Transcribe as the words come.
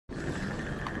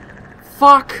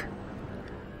fuck?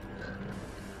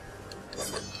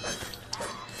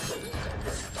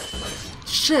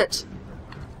 Shit.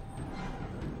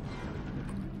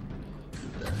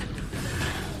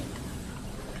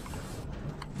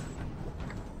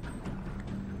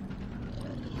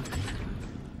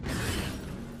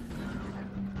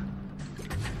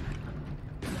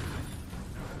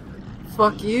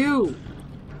 Fuck you.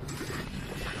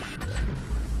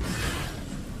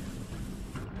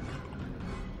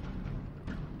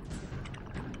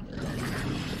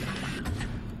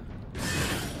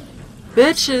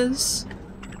 Bitches.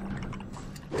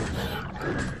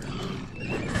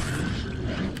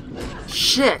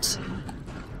 Shit.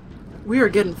 We are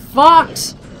getting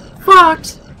fucked.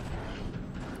 Fucked.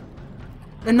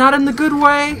 And not in the good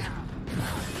way.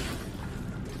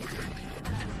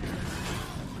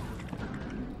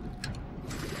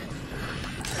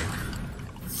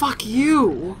 Fuck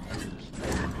you.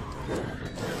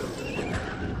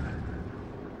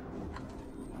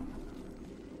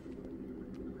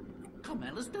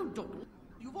 Commanders, don't talk.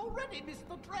 You've already missed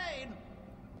the train.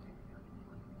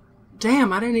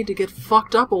 Damn, I didn't need to get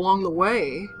fucked up along the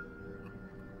way.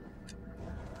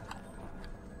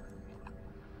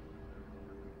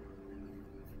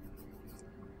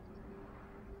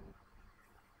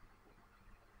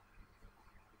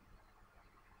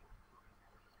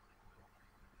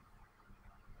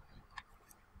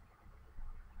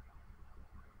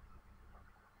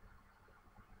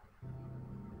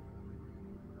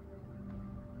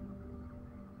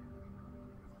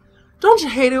 Don't you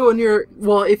hate it when you're,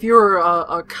 well, if you're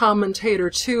a commentator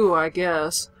too, I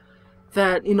guess,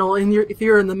 that, you know, if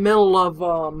you're in the middle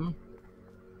of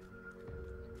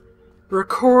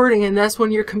recording and that's when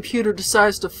your computer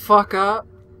decides to fuck up?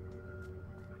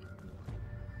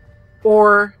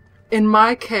 Or, in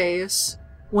my case,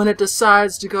 when it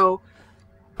decides to go,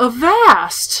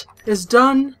 Avast is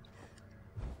done.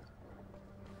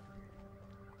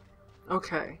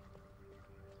 Okay.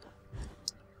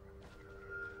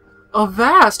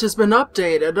 Avast has been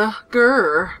updated.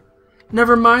 Grr.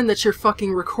 Never mind that you're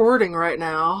fucking recording right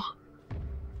now.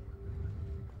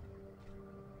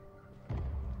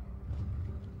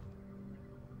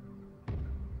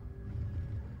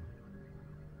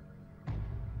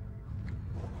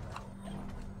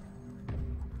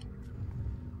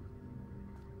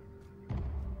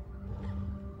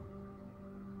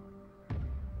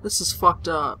 This is fucked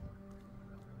up.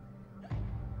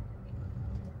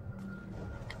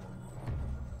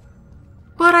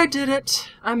 But I did it.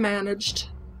 I managed.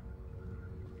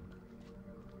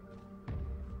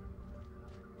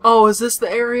 Oh, is this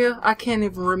the area? I can't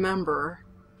even remember.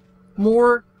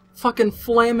 More fucking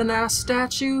flaming ass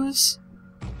statues?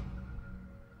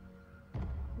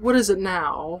 What is it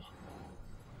now?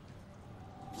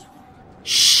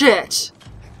 Shit!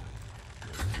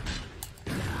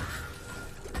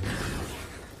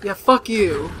 Yeah, fuck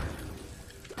you.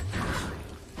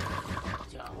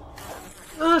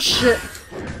 Oh shit.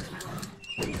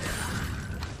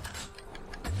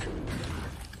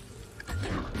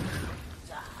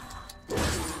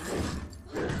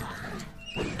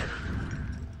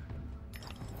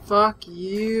 Fuck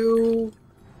you.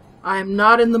 I am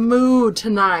not in the mood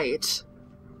tonight.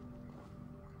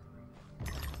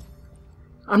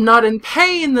 I'm not in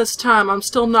pain this time. I'm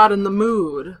still not in the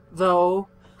mood, though,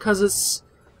 because it's...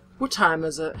 What time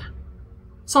is it?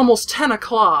 It's almost 10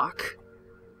 o'clock.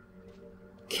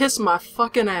 Kiss my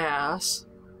fucking ass.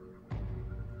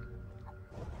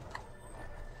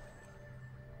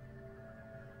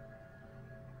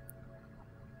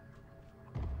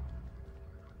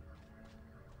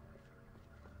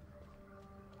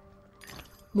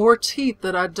 More teeth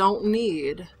that I don't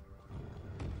need.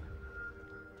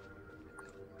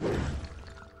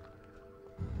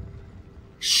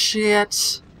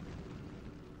 Shit.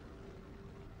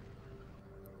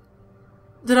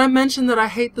 Did I mention that I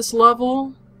hate this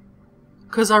level?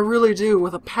 'Cause I really do,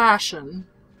 with a passion.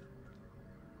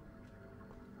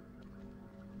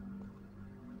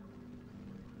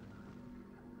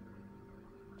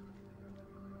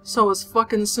 So as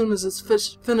fucking soon as it's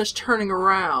finished turning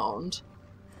around.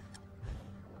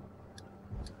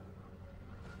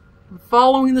 I'm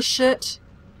following the shit.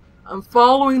 I'm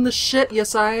following the shit,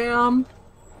 yes I am.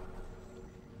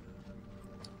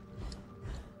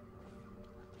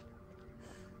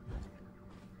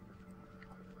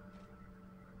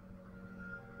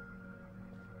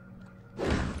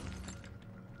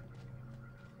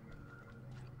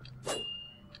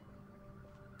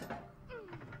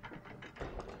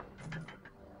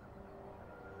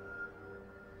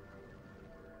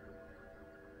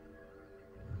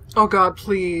 Oh god,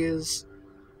 please.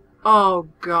 Oh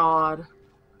god.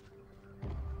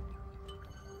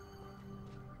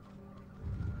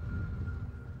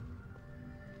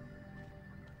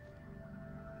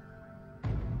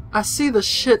 I see the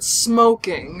shit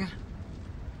smoking.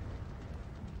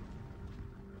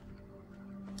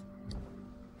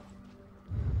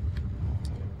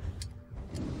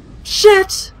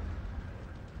 Shit!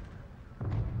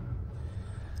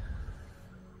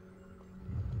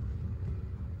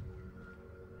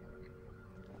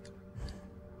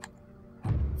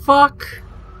 Fuck.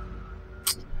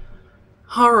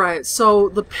 Alright, so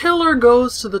the pillar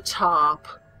goes to the top,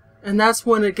 and that's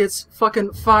when it gets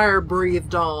fucking fire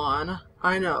breathed on.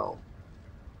 I know.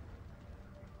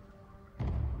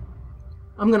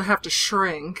 I'm gonna have to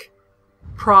shrink.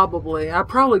 Probably. I'll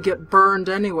probably get burned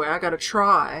anyway. I gotta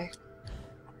try.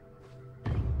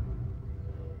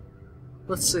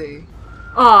 Let's see.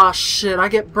 Ah, shit. I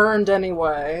get burned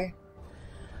anyway.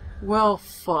 Well,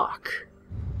 fuck.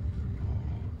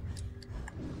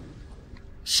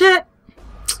 Shit!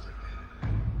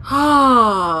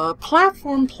 Ah,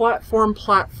 platform, platform,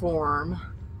 platform.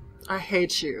 I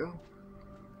hate you.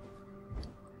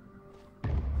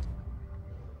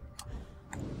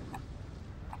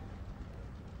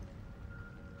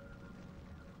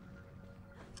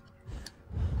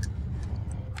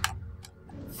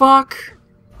 Fuck.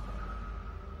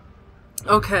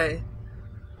 Okay.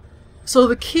 So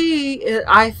the key,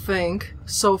 I think,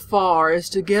 so far, is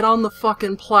to get on the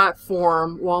fucking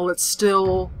platform while it's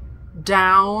still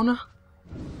down.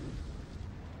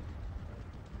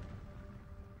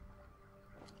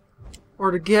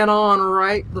 Or to get on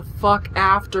right the fuck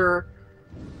after.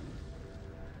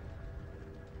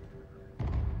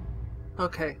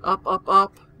 Okay, up, up,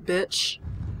 up, bitch.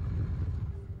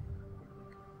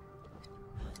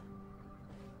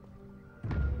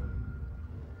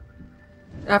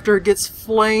 After it gets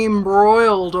flame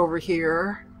broiled over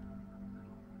here.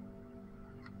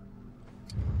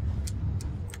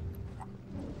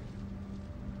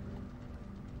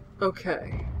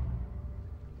 Okay.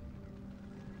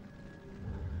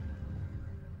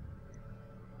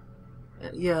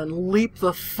 Yeah, and leap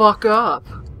the fuck up.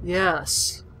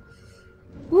 Yes.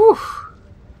 Whew.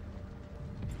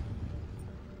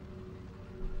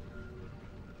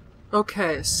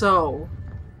 Okay, so...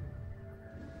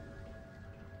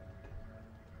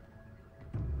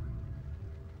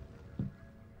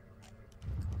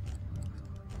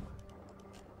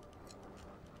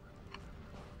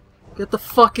 get the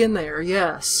fuck in there,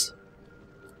 yes.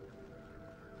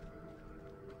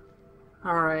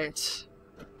 Alright.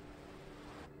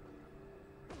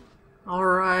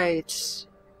 Alright.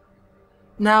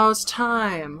 Now it's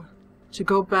time to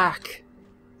go back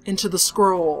into the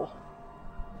scroll.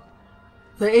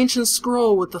 The ancient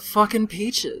scroll with the fucking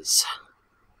peaches.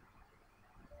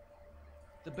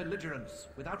 The belligerents,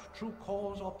 without true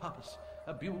cause or purpose,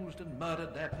 abused and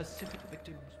murdered their pacific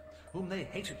victims, whom they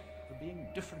hated for being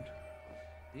different.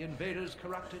 The invaders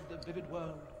corrupted the vivid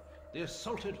world. The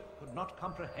assaulted could not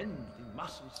comprehend the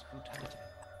masses' brutality.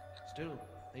 Still,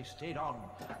 they stayed on,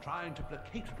 trying to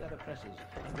placate their oppressors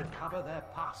and recover their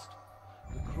past.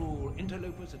 The cruel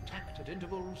interlopers attacked at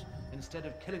intervals instead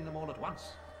of killing them all at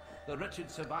once. The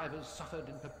wretched survivors suffered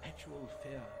in perpetual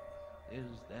fear.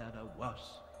 Is there a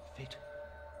worse fate?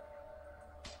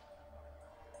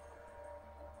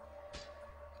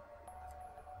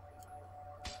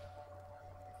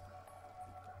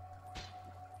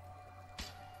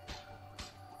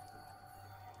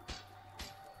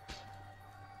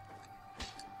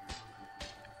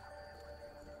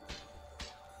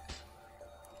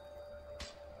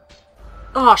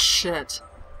 Oh shit.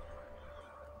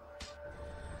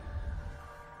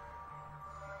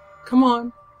 Come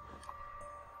on.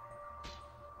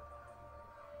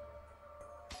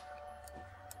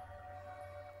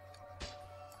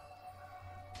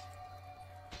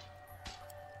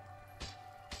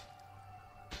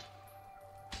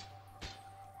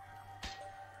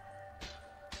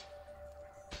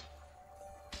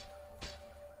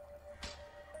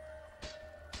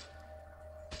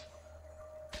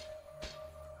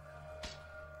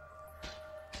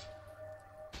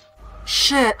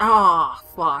 Shit! Ah,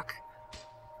 fuck.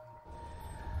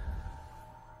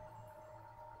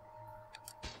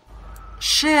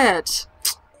 Shit!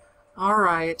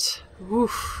 Alright.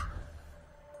 Oof.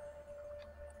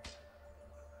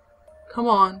 Come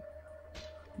on,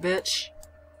 bitch.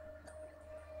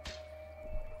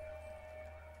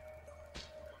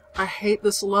 I hate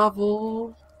this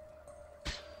level.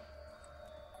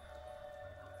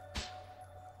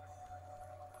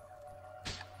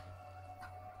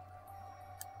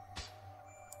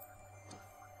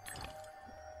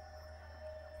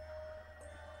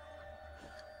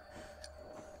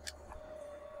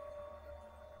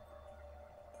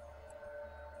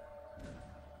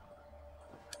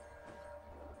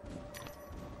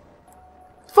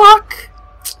 Fuck!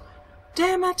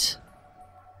 Damn it!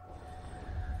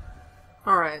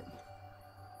 Alright.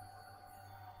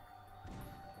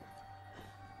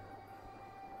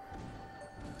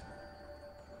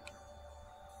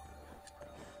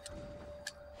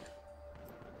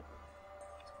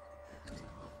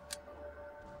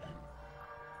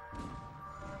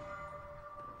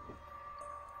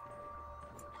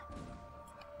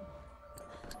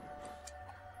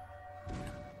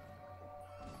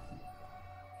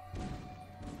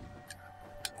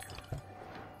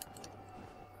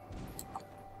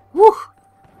 Whew!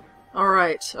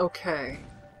 Alright, okay.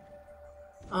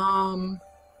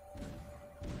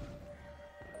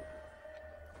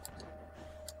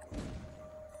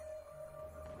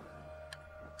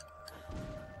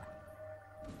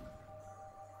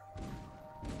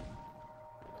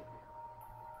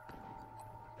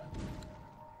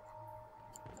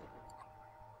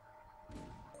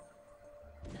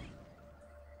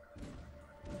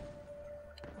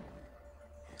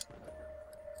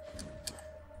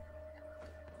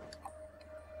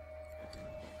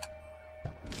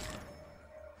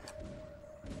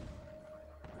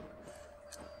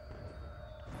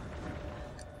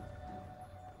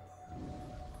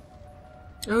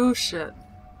 Oh shit.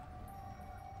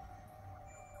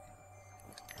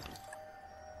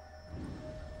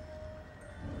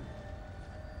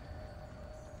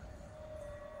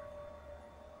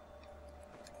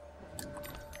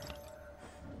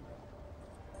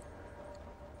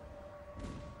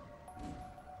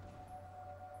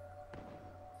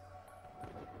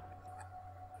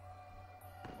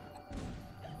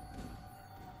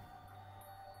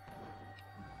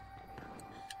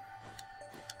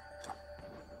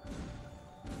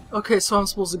 Okay, so I'm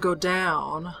supposed to go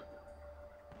down.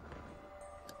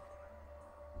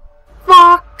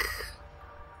 Fuck!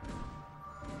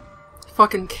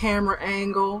 Fucking camera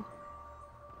angle.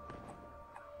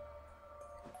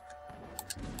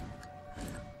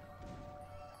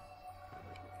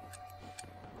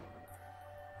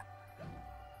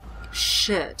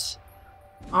 Shit.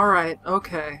 Alright,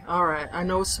 okay, alright. I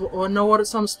know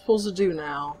what I'm supposed to do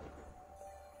now.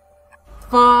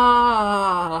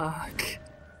 Fuck!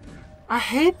 I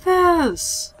hate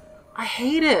this! I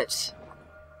hate it!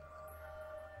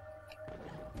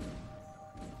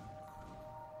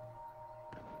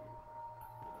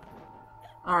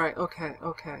 Alright, okay,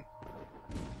 okay.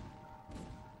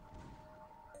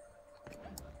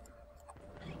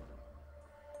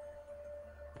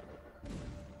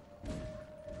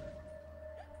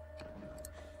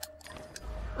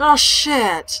 Oh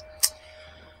shit!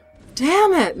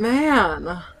 Damn it,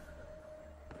 man!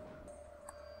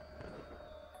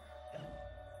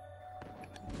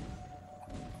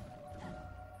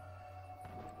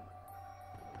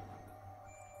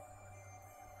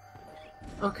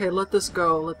 Okay, let this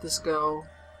go, let this go.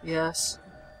 Yes.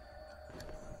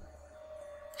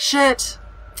 Shit!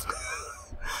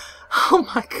 Oh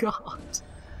my god.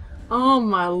 Oh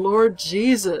my Lord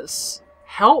Jesus.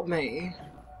 Help me.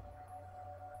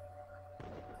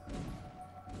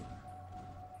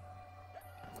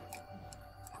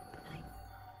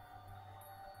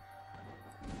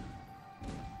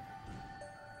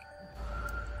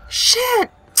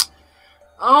 Shit!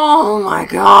 Oh my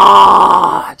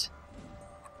god!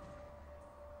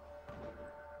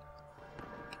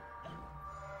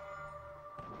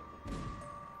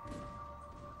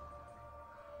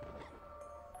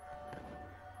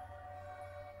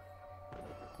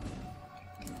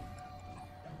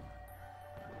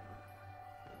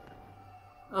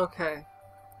 Okay.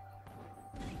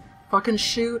 Fucking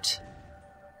shoot.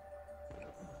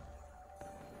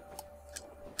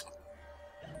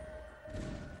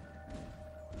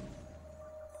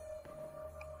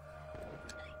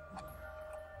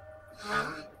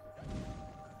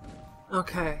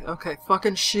 Okay, okay,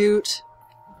 fucking shoot.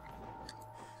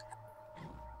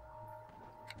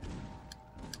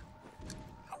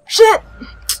 Shit!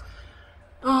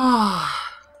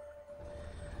 Ah.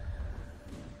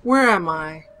 Where am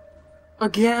I?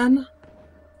 Again?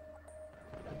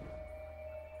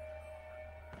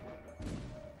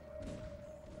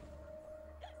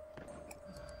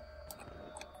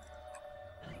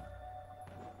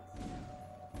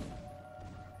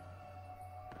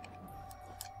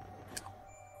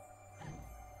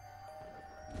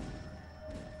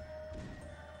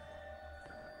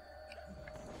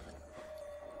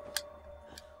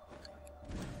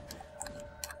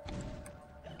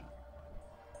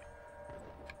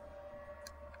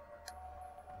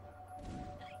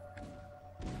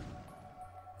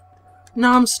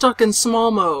 Now I'm stuck in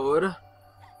small mode.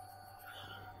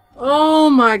 Oh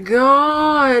my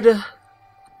god!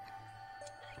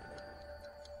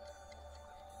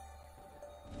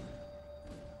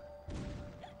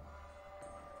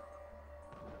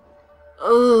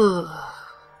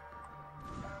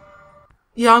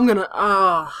 Yeah, I'm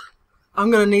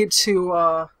gonna need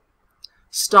to,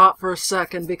 stop for a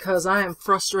second because I am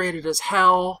frustrated as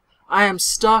hell. I am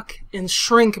stuck in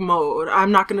shrink mode.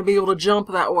 I'm not gonna be able to jump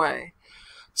that way.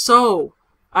 So,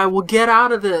 I will get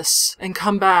out of this and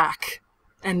come back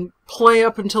and play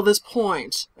up until this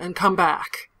point and come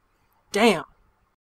back. Damn.